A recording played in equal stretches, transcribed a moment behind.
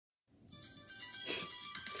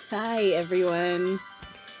Hi, everyone.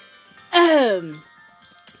 Um,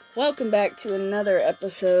 Welcome back to another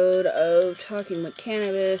episode of Talking with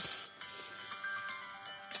Cannabis.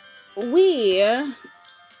 We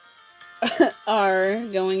are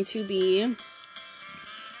going to be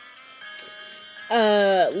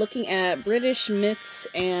looking at British myths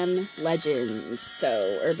and legends.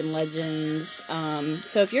 So, urban legends.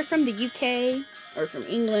 So if you're from the UK or from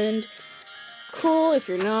England, cool. If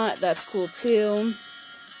you're not, that's cool too.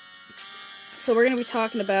 So we're going to be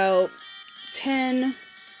talking about 10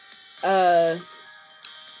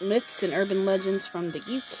 myths and urban legends from the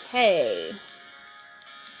UK.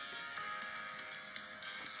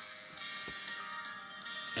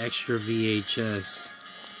 Extra VHS.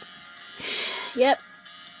 Yep.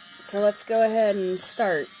 So let's go ahead and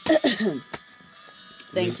start.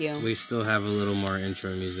 Thank you. We still have a little more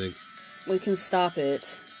intro music. We can stop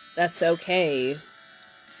it. That's okay.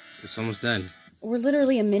 It's almost done. We're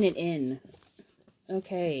literally a minute in.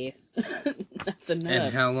 Okay. That's enough.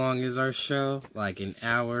 And how long is our show? Like an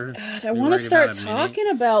hour? God, I want to start talking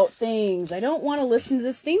about things. I don't want to listen to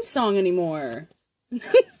this theme song anymore.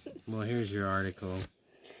 Well, here's your article.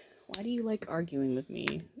 Why do you like arguing with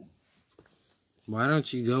me? Why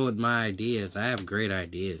don't you go with my ideas? I have great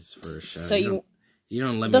ideas for a show. So you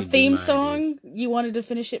don't let me do the theme my song, ideas. You wanted to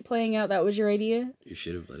finish it playing out, that was your idea? You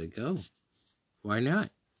should have let it go. Why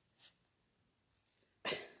not?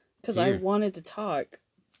 Because I wanted to talk.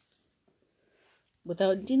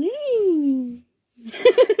 Without...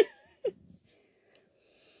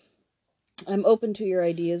 I'm open to your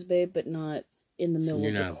ideas, babe, but not in the middle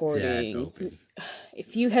of recording. You're not that open.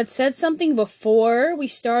 If you had said something before we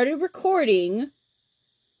started recording,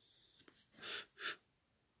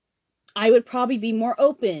 I would probably be more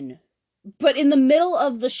open. But in the middle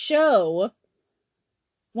of the show,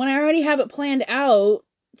 when I already have it planned out,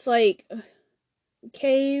 it's like,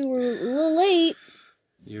 okay, we're a little late.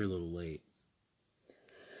 You're a little late.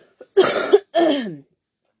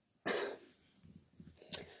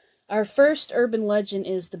 Our first urban legend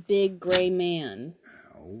is the Big Gray Man.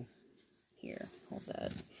 Ow. Here, hold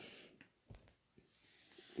that.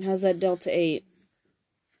 How's that Delta 8?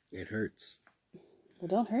 It hurts. Well,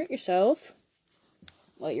 don't hurt yourself.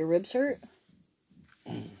 What, your ribs hurt?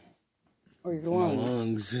 Or your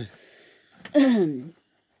lungs? My lungs.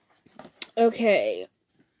 Okay.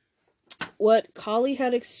 What Collie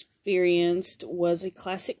had experienced was a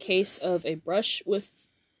classic case of a brush with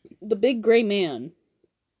the Big Gray Man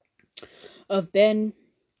of Ben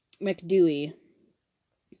Macdui.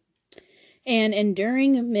 An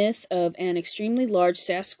enduring myth of an extremely large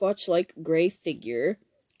Sasquatch-like gray figure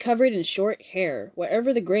covered in short hair.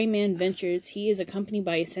 Wherever the Gray Man ventures, he is accompanied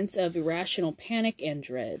by a sense of irrational panic and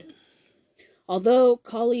dread. Although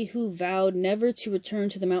Collie, who vowed never to return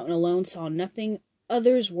to the mountain alone, saw nothing,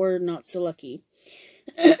 others were not so lucky.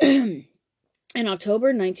 In October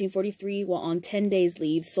 1943, while on 10 days'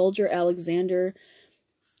 leave, soldier Alexander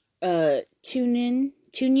Tunyan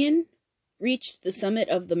reached the summit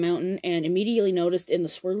of the mountain and immediately noticed in the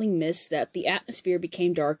swirling mist that the atmosphere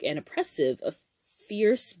became dark and oppressive. A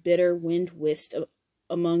fierce, bitter wind whisked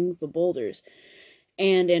among the boulders,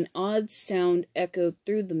 and an odd sound echoed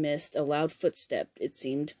through the mist, a loud footstep, it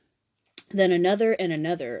seemed. Then another and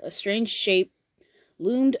another. A strange shape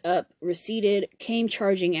loomed up, receded, came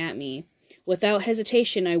charging at me. Without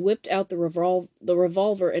hesitation, I whipped out the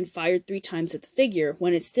revolver and fired 3 times at the figure.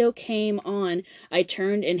 When it still came on, I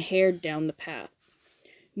turned and hurried down the path.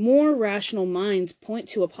 More rational minds point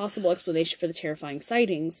to a possible explanation for the terrifying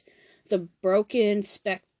sightings. The broken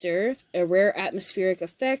specter, a rare atmospheric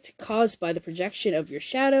effect caused by the projection of your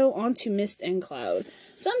shadow onto mist and cloud,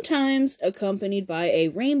 sometimes accompanied by a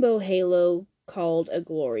rainbow halo called a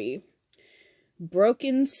glory.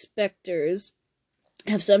 Broken specters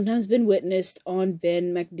have sometimes been witnessed on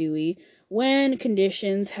Ben Macdui when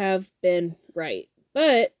conditions have been right.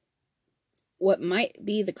 But what might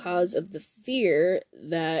be the cause of the fear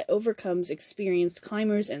that overcomes experienced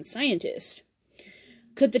climbers and scientists?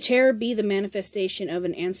 Could the terror be the manifestation of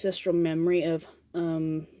an ancestral memory of,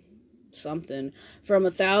 something from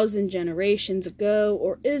 1,000 generations ago,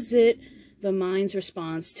 or is it the mind's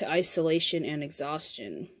response to isolation and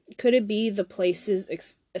exhaustion? Could it be the place's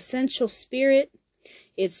essential spirit,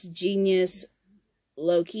 its genius,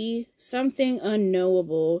 Loki, something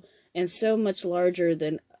unknowable and so much larger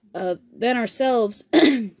than ourselves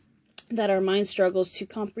that our mind struggles to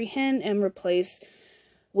comprehend and replace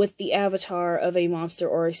with the avatar of a monster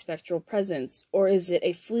or a spectral presence? Or is it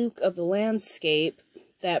a fluke of the landscape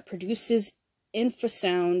that produces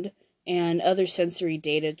infrasound and other sensory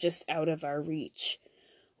data just out of our reach?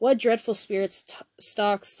 What dreadful spirit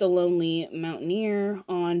stalks the lonely mountaineer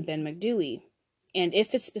on Ben Macdui? And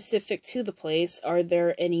if it's specific to the place, are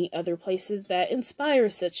there any other places that inspire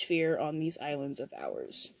such fear on these islands of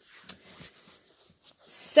ours?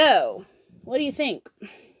 So, what do you think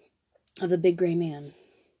of the Big Gray Man?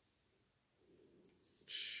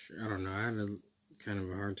 I don't know. I had kind of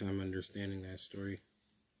a hard time understanding that story.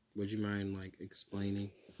 Would you mind, like, explaining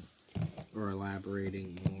or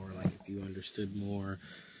elaborating more, like, if you understood more?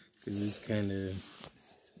 Because it's kind of,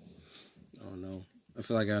 I don't know. I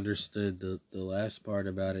feel like I understood the last part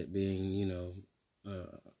about it being,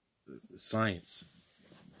 science.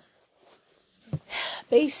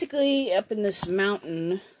 Basically, up in this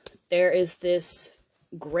mountain, there is this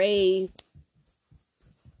gray,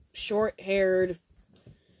 short-haired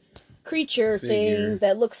creature thing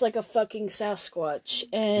that looks like a fucking Sasquatch.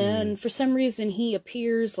 And for some reason, he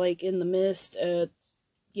appears, like, in the mist,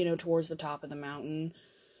 towards the top of the mountain.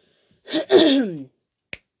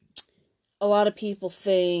 A lot of people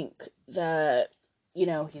think that,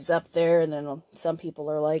 he's up there, and then some people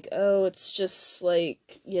are like, oh, it's just,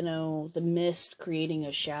 like, the mist creating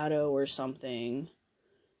a shadow or something.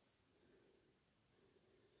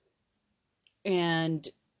 And,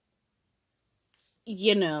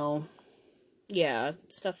 yeah,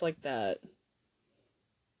 stuff like that.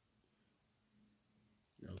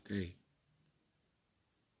 Okay.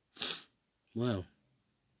 Well.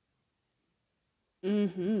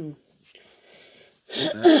 Mm-hmm.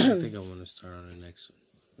 I think I want to start on the next one.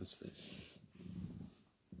 What's this?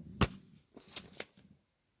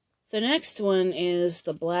 The next one is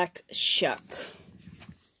the Black Shuck.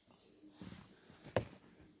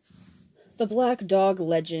 The black dog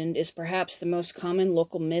legend is perhaps the most common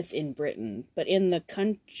local myth in Britain, but in the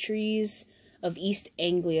countries of East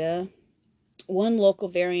Anglia, one local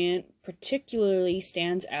variant particularly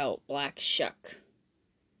stands out, Black Shuck.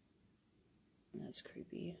 That's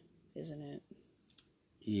creepy, isn't it?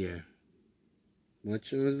 Yeah.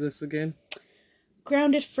 Which was this again?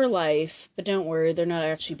 Grounded for life, but don't worry, they're not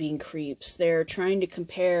actually being creeps. They're trying to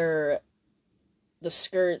compare the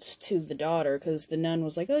skirts to the daughter, because the nun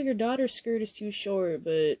was like, oh, your daughter's skirt is too short,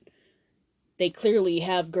 but they clearly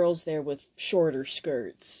have girls there with shorter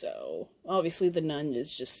skirts, so obviously the nun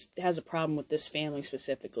has a problem with this family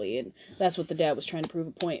specifically, and that's what the dad was trying to prove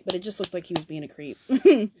a point, but it just looked like he was being a creep.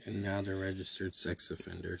 And now they're registered sex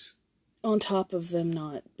offenders. On top of them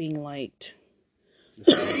not being liked.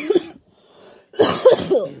 Are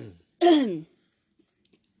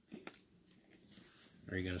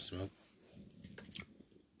you gonna smoke?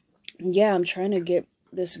 Yeah, I'm trying to get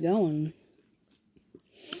this going.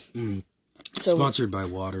 So, sponsored by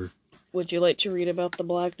water. Would you like to read about the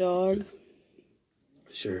black dog?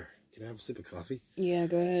 Sure. Can I have a sip of coffee? Yeah,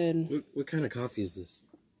 go ahead. What kind of coffee is this?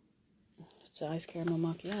 It's iced caramel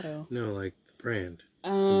macchiato. No, like the brand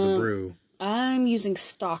of the brew. I'm using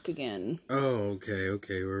stock again. Oh,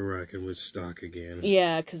 okay. We're rocking with stock again.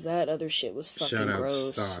 Yeah, because that other shit was fucking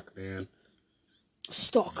gross. Shout out stock, man.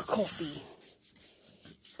 Stock coffee.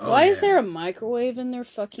 Why is there a microwave in their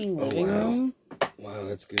fucking living room? Wow,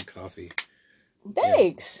 that's good coffee.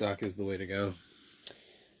 Thanks. Yeah, stock is the way to go.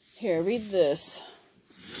 Here, read this.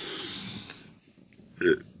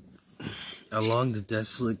 Along the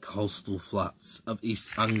desolate coastal flats of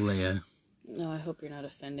East Anglia. No, I hope you're not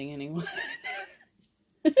offending anyone.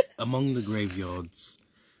 Among the graveyards,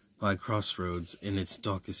 by crossroads in its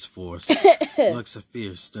darkest force, lurks a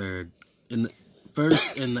fear stirred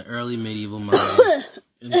first in the early medieval mines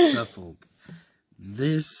in Suffolk.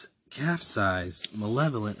 This calf-sized,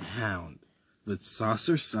 malevolent hound with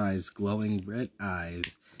saucer-sized glowing red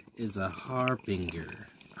eyes is a harbinger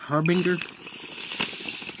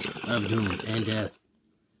of doom and death.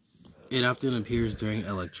 It often appears during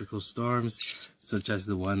electrical storms, such as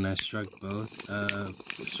the one that struck both the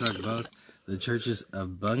churches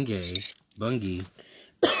of Bungay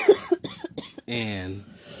and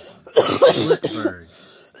Blithburgh.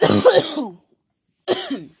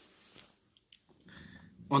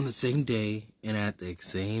 On the same day and at the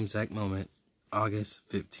same exact moment, August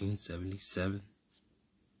 1577.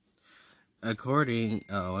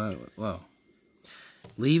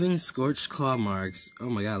 Leaving scorched claw marks. Oh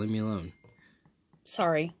my god, leave me alone.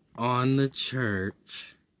 Sorry. On the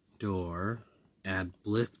church door at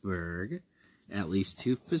Blithburgh, at least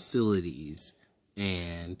 2 facilities,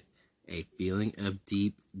 and a feeling of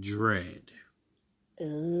deep dread.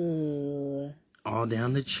 Ooh. All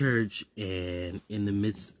down the church, and in the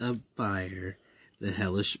midst of fire, the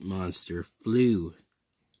hellish monster flew.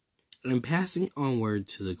 And passing onward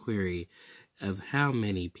to the query of how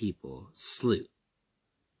many people slew,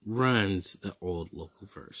 runs the old local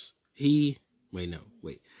verse. He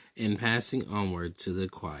In passing onward to the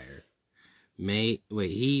choir,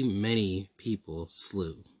 he many people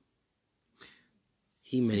slew.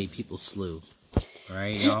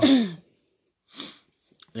 Alright, y'all?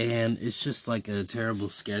 And it's just like a terrible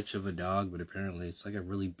sketch of a dog, but apparently it's like a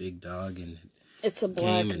really big dog, and it's a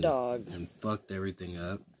black dog. And fucked everything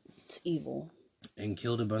up. It's evil. And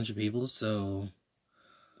killed a bunch of people, so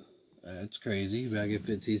that's crazy. Back in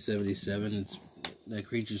 1577, that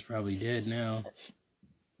creature's probably dead now.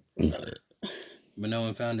 But no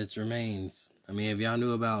one found its remains. I mean, if y'all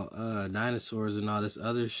knew about dinosaurs and all this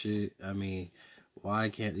other shit, I mean, why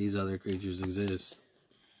can't these other creatures exist?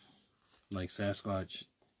 Like Sasquatch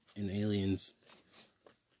and aliens.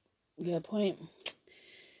 Good point.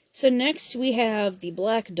 So next we have the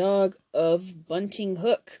black dog of Bunting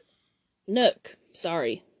Nook.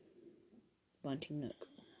 Sorry. Bunting Nook.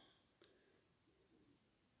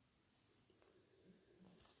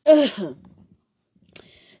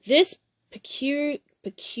 This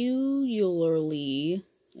peculiarly,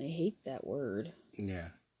 I hate that word. Yeah.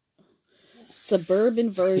 Suburban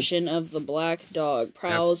version of the black dog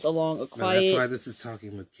prowls along a quiet... That's why this is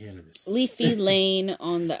talking with cannabis. ...leafy lane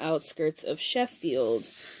on the outskirts of Sheffield.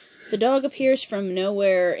 The dog appears from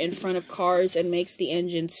nowhere in front of cars and makes the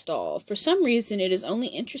engine stall. For some reason, it is only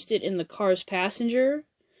interested in the car's passenger.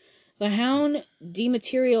 The hound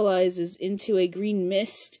dematerializes into a green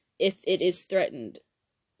mist if it is threatened.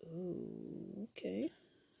 Ooh, okay.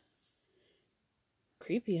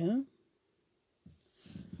 Creepy, huh?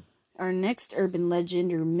 Our next urban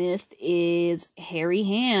legend or myth is hairy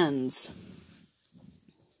hands.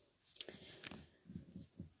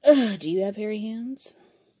 Do you have hairy hands?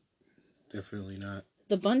 Definitely not.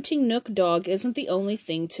 The Bunting Nook dog isn't the only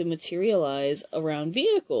thing to materialize around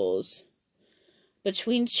vehicles.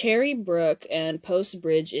 Between Cherry Brook and Post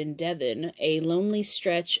Bridge in Devon, a lonely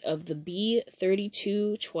stretch of the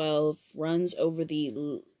B3212 runs over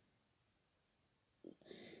the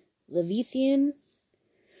Leviathan,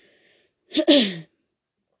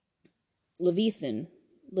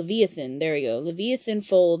 there we go. Leviathan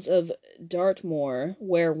folds of Dartmoor,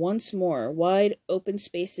 where once more wide open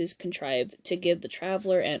spaces contrive to give the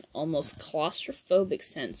traveler an almost claustrophobic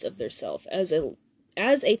sense of their self as a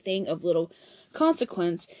thing of little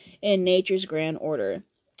consequence in nature's grand order.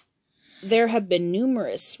 There have been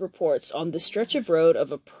numerous reports on the stretch of road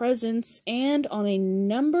of a presence, and on a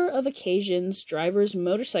number of occasions, drivers,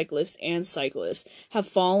 motorcyclists, and cyclists have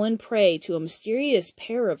fallen prey to a mysterious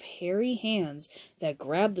pair of hairy hands that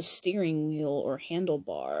grab the steering wheel or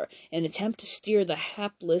handlebar and attempt to steer the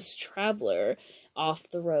hapless traveler off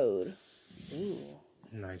the road. Ooh.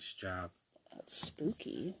 Nice job. That's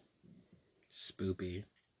spooky. Spoopy.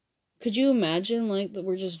 Could you imagine, like, that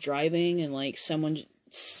we're just driving and, like, some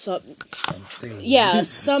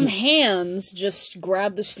hands just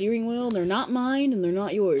grab the steering wheel, and they're not mine, and they're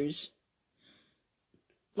not yours.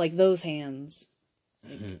 Like those hands.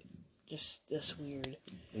 Like, just this weird.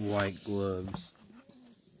 White gloves.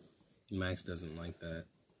 Max doesn't like that.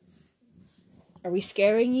 Are we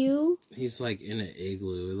scaring you? He's, like, in an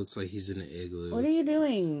igloo. It looks like he's in an igloo. What are you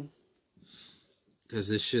doing? Because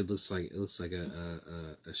this shit looks like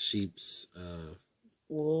a sheep's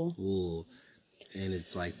wool. And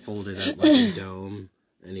it's like folded up like a dome,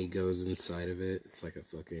 and he goes inside of it. It's like a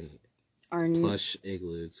fucking plush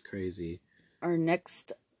igloo. It's crazy. Our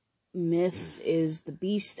next myth is the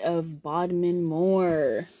Beast of Bodmin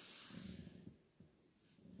Moor.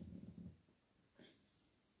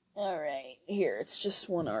 Alright, here, it's just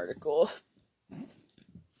one article.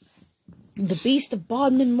 The Beast of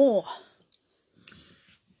Bodmin Moor.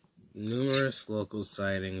 Numerous local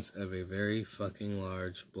sightings of a very fucking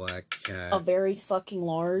large black cat. A very fucking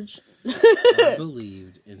large? Are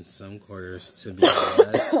believed in some quarters to be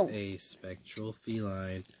less a spectral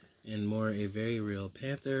feline and more a very real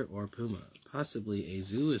panther or puma. Possibly a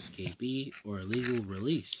zoo escapee or illegal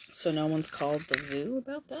release. So no one's called the zoo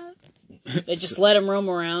about that? They just let him roam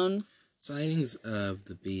around? Sightings of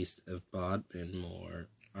the Beast of Bodmin Moor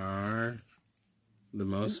are the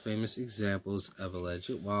most famous examples of alleged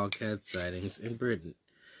wildcat sightings in Britain.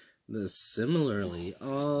 The similarly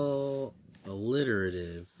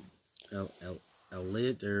alliterative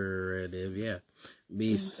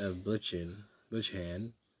Beast of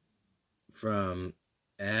Buchan from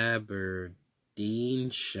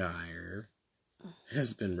Aberdeenshire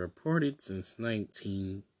has been reported since the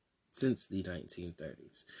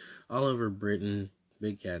 1930s. All over Britain,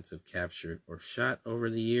 big cats have captured or shot over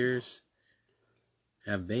the years.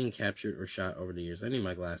 I need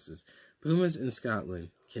my glasses. Pumas in Scotland,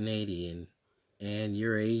 Canadian, and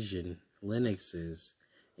Eurasian lynxes,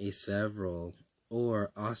 a several or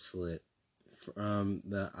ocelot from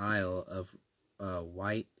the Isle of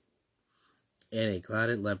Wight and a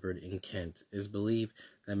clouded leopard in Kent. It is believed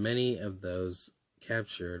that many of those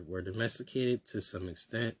captured were domesticated to some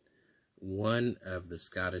extent. One of the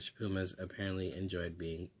Scottish pumas apparently enjoyed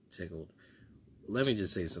being tickled. Let me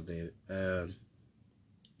just say something.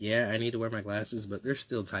 Yeah, I need to wear my glasses, but there's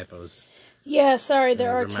still typos. Yeah, sorry,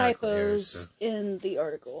 there are grammatical typos errors, so. in the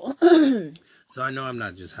article. So I know I'm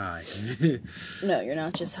not just high. No, you're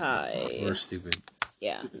not just high. Or stupid.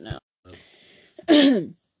 Yeah, no.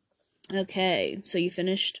 Okay, so you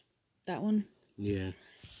finished that one? Yeah.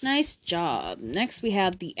 Nice job. Next we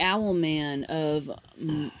have the Owl Man of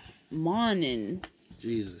Monin.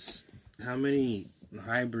 Jesus. How many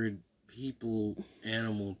hybrid people,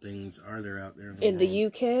 animal things are there out there In the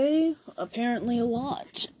UK? Apparently a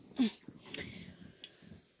lot.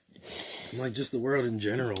 Like, just the world in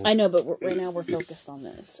general. I know, but right now we're focused on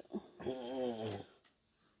this. Oh,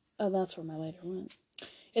 that's where my lighter went.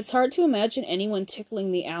 It's hard to imagine anyone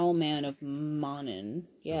tickling the Owl Man of Monin.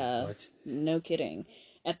 Yeah, What? No kidding.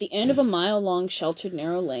 At the end of a mile-long sheltered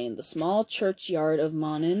narrow lane, the small churchyard of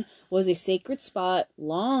Monin was a sacred spot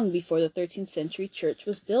long before the 13th century church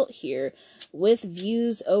was built here, with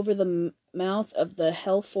views over the mouth of the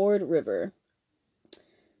Helford River.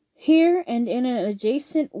 Here and in an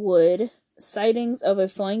adjacent wood, sightings of a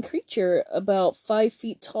flying creature about 5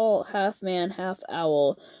 feet tall, half man, half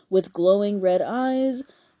owl, with glowing red eyes,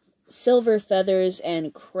 silver feathers,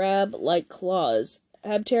 and crab-like claws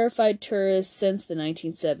have terrified tourists since the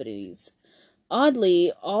 1970s.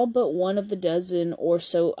 Oddly, all but one of the dozen or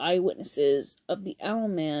so eyewitnesses of the Owl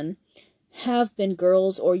Man have been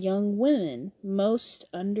girls or young women, most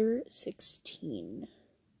under 16.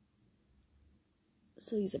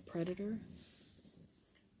 So he's a predator?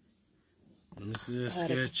 This is a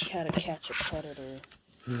sketch. How to catch a predator.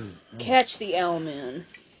 Catch the Owl Man.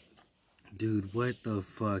 Dude, what the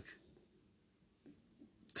fuck?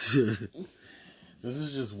 This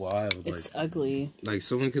is just wild. It's ugly. Like,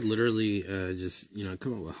 someone could literally just,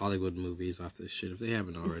 come up with Hollywood movies off this shit if they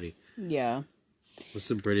haven't already. Yeah. What's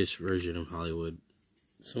the British version of Hollywood?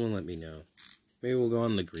 Someone let me know. Maybe we'll go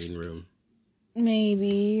in the green room.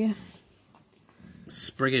 Maybe.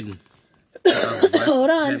 Spriggan.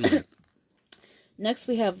 Hold on. Penwith. Next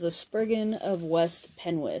we have the Spriggan of West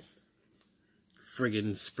Penwith.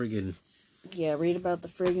 Spriggan. Yeah, read about the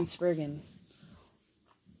friggin' Spriggan.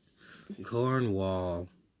 Cornwall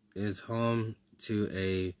is home to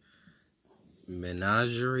a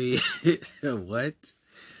menagerie. What?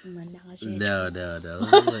 Menagerie. No. Let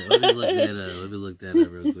me look that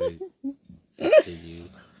up real quick. Continue.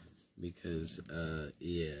 Because,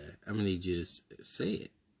 yeah. I'm gonna need you to say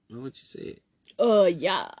it. Why don't you say it?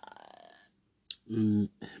 Yeah.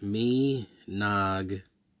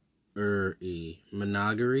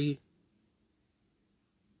 Menagerie.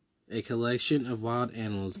 A collection of wild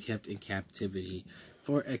animals kept in captivity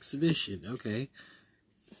for exhibition. Okay.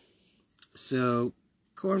 So,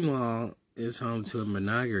 Cornwall is home to a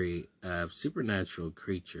menagerie of supernatural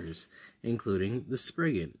creatures, including the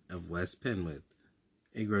Spriggan of West Penwith,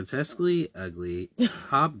 a grotesquely ugly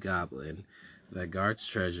hobgoblin that guards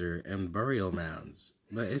treasure and burial mounds,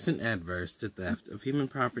 but isn't adverse to theft of human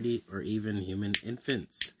property or even human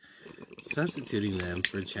infants, substituting them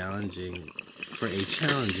for a changeling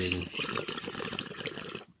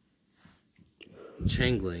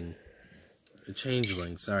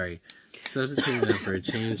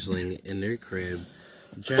in their crib.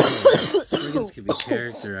 Generally, Spriggans can be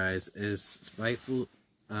characterized as spiteful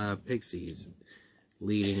pixies,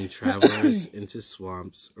 leading travelers into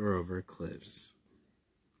swamps or over cliffs.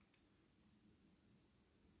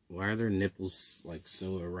 Why are their nipples,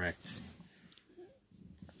 so erect?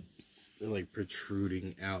 They're,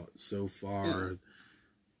 protruding out so far.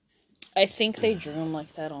 I think they drew them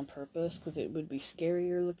like that on purpose, because it would be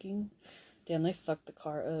scarier looking. Damn, they fucked the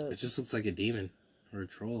car up. It just looks like a demon, or a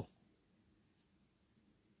troll.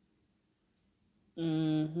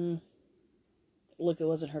 Mm-hmm. Look, it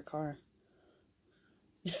wasn't her car.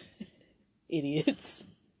 Idiots.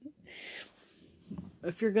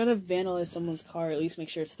 If you're gonna vandalize someone's car, at least make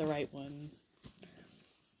sure it's the right one.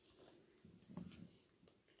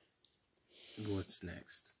 What's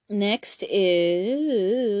next? Next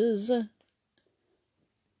is the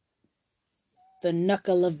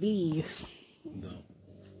Nuckalevee. The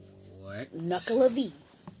what? Nuckalevee.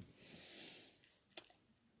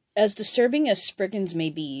 As disturbing as Spriggans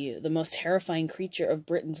may be, the most terrifying creature of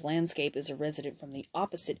Britain's landscape is a resident from the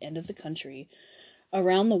opposite end of the country.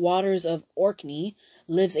 Around the waters of Orkney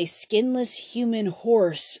lives a skinless human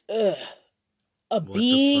horse. A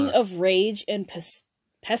being of rage and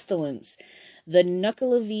pestilence. The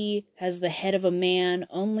Nuckelavee has the head of a man,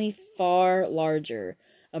 only far larger,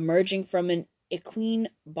 emerging from an equine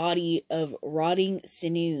body of rotting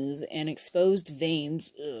sinews and exposed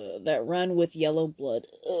veins that run with yellow blood.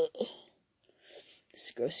 This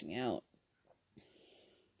is grossing me out.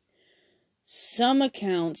 Some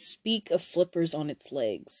accounts speak of flippers on its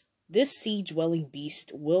legs. This sea-dwelling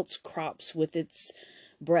beast wilts crops with its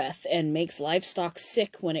breath and makes livestock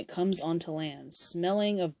sick when it comes onto land,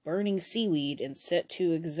 smelling of burning seaweed and set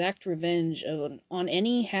to exact revenge on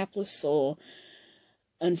any hapless soul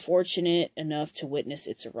unfortunate enough to witness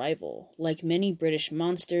its arrival. Like many British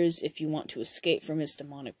monsters, if you want to escape from its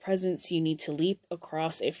demonic presence, you need to leap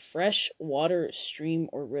across a fresh water stream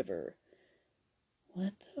or river.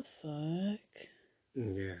 What the fuck?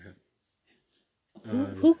 Yeah.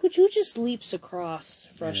 Who just leaps across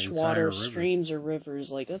freshwater streams or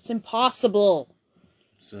rivers? Like, that's impossible.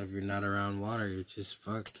 So if you're not around water, you're just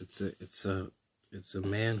fucked. It's a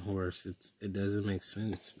man horse. It doesn't make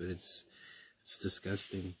sense, but it's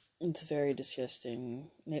disgusting. It's very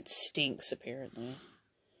disgusting. It stinks, apparently.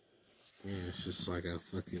 Yeah, it's just like a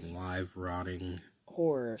fucking live rotting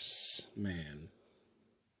horse. Man.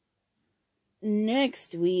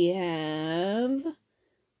 Next we have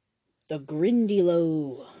the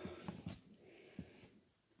Grindylow.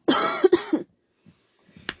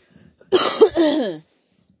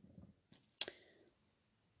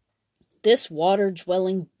 This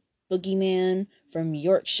water-dwelling boogeyman from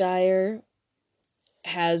Yorkshire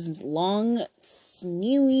has long,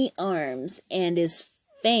 sinewy arms and is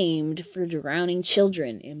famed for drowning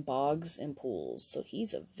children in bogs and pools. So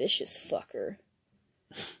he's a vicious fucker.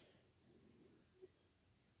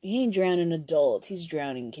 He ain't drowning adults, he's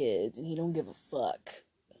drowning kids, and he don't give a fuck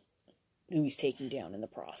who he's taking down in the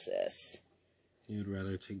process. He would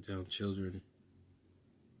rather take down children.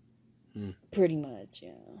 Pretty much, yeah.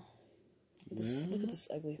 Look at this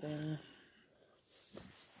ugly thing.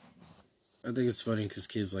 I think it's funny because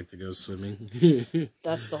kids like to go swimming.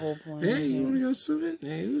 That's the whole point. Hey, you want to go swimming?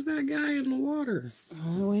 Hey, who's that guy in the water?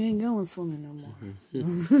 We ain't going swimming no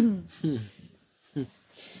more.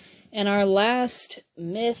 And our last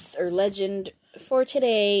myth or legend for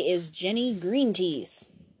today is Jenny Greenteeth.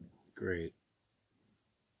 Great.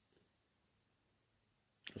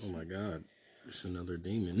 Oh my god. It's another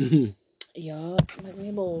demon. Yup, make me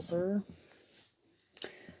a bowl, sir.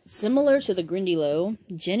 Similar to the Grindylow,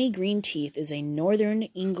 Jenny Greenteeth is a northern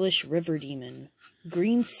English river demon.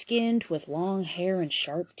 Green-skinned with long hair and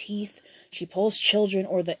sharp teeth, she pulls children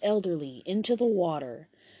or the elderly into the water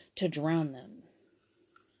to drown them.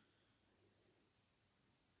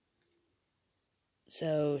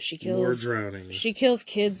 So she kills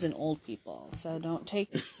kids and old people. So don't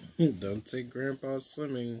take Grandpa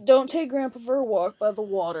swimming. Don't take Grandpa for a walk by the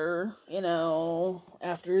water,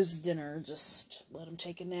 after his dinner. Just let him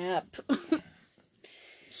take a nap.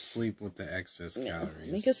 Sleep with the excess calories.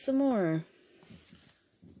 Make us some more.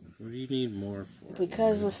 What do you need more for?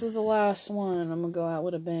 Because this is the last one, and I'm gonna go out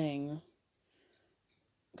with a bang.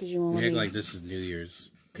 Because you won't act like this is New Year's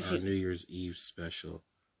Eve special.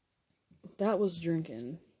 That was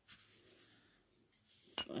drinking.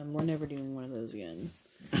 And we're never doing one of those again.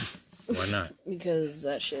 Why not? Because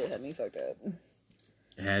that shit had me fucked up.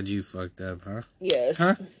 Had you fucked up, huh? Yes.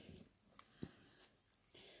 Huh?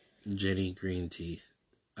 Jenny Greenteeth.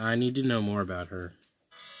 I need to know more about her.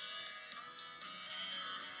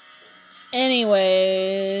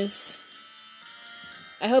 Anyways,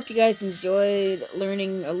 I hope you guys enjoyed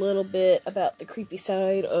learning a little bit about the creepy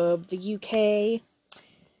side of the UK.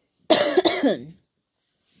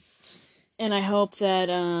 And I hope that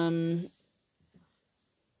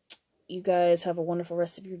you guys have a wonderful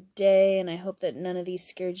rest of your day, and I hope that none of these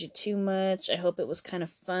scared you too much. I hope it was kind of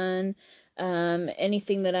fun.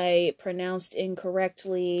 Anything that I pronounced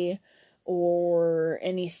incorrectly or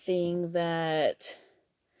anything that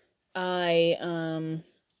I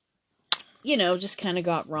just kind of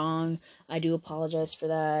got wrong, I do apologize for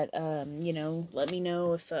that. Let me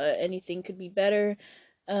know if anything could be better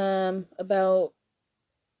about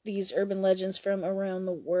these urban legends from around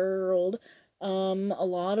the world. A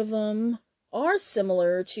lot of them are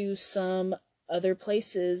similar to some other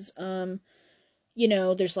places.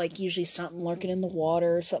 There's like usually something lurking in the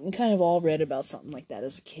water or something. Kind of all read about something like that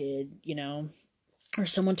as a kid, or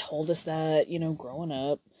someone told us that, growing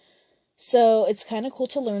up. So it's kind of cool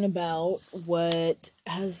to learn about what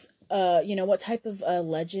has, what type of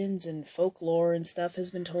legends and folklore and stuff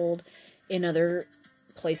has been told in other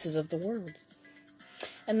places of the world.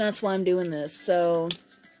 And that's why I'm doing this. So,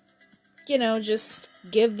 just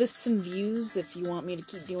give this some views if you want me to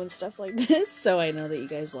keep doing stuff like this, so I know that you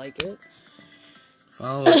guys like it.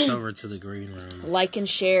 Follow us over to the Green Room. Like and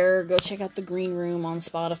share. Go check out the Green Room on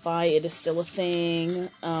Spotify. It is still a thing.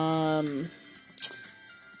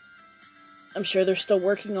 I'm sure they're still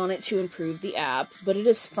working on it to improve the app, but it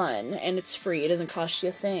is fun, and it's free. It doesn't cost you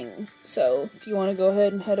a thing. So, if you want to go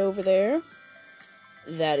ahead and head over there,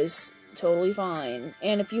 that is totally fine.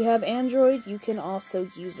 And if you have Android, you can also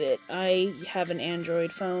use it. I have an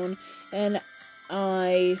Android phone, and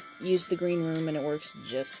I use the Green Room, and it works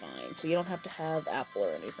just fine. So you don't have to have Apple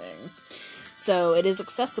or anything. So it is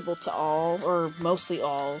accessible to all, or mostly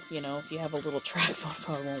all. You know, if you have a little track phone, it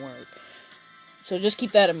probably won't work. So just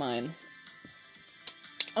keep that in mind.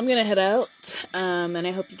 I'm gonna head out, and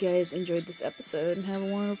I hope you guys enjoyed this episode, and have a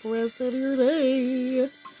wonderful rest of your day.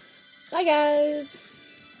 Bye, guys!